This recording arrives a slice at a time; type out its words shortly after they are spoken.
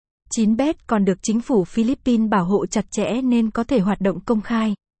9bet còn được chính phủ Philippines bảo hộ chặt chẽ nên có thể hoạt động công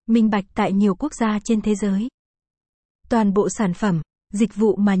khai, minh bạch tại nhiều quốc gia trên thế giới. Toàn bộ sản phẩm, dịch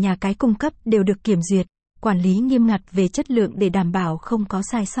vụ mà nhà cái cung cấp đều được kiểm duyệt, quản lý nghiêm ngặt về chất lượng để đảm bảo không có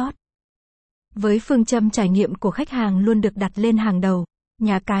sai sót. Với phương châm trải nghiệm của khách hàng luôn được đặt lên hàng đầu,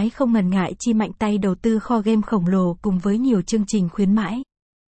 nhà cái không ngần ngại chi mạnh tay đầu tư kho game khổng lồ cùng với nhiều chương trình khuyến mãi.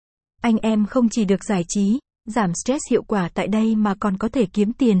 Anh em không chỉ được giải trí, giảm stress hiệu quả tại đây mà còn có thể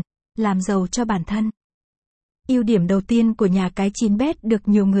kiếm tiền, làm giàu cho bản thân. Ưu điểm đầu tiên của nhà cái 9bet được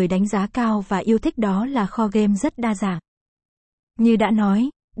nhiều người đánh giá cao và yêu thích đó là kho game rất đa dạng. Như đã nói,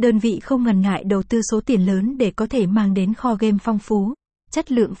 đơn vị không ngần ngại đầu tư số tiền lớn để có thể mang đến kho game phong phú,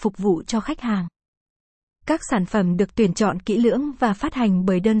 chất lượng phục vụ cho khách hàng. Các sản phẩm được tuyển chọn kỹ lưỡng và phát hành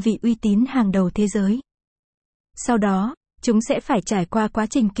bởi đơn vị uy tín hàng đầu thế giới. Sau đó, chúng sẽ phải trải qua quá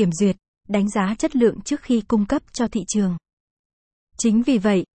trình kiểm duyệt, đánh giá chất lượng trước khi cung cấp cho thị trường. Chính vì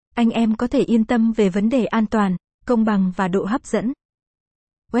vậy, anh em có thể yên tâm về vấn đề an toàn, công bằng và độ hấp dẫn.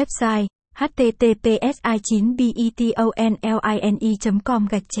 Website: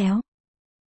 https://giayphepdangkykinhdoanh.vn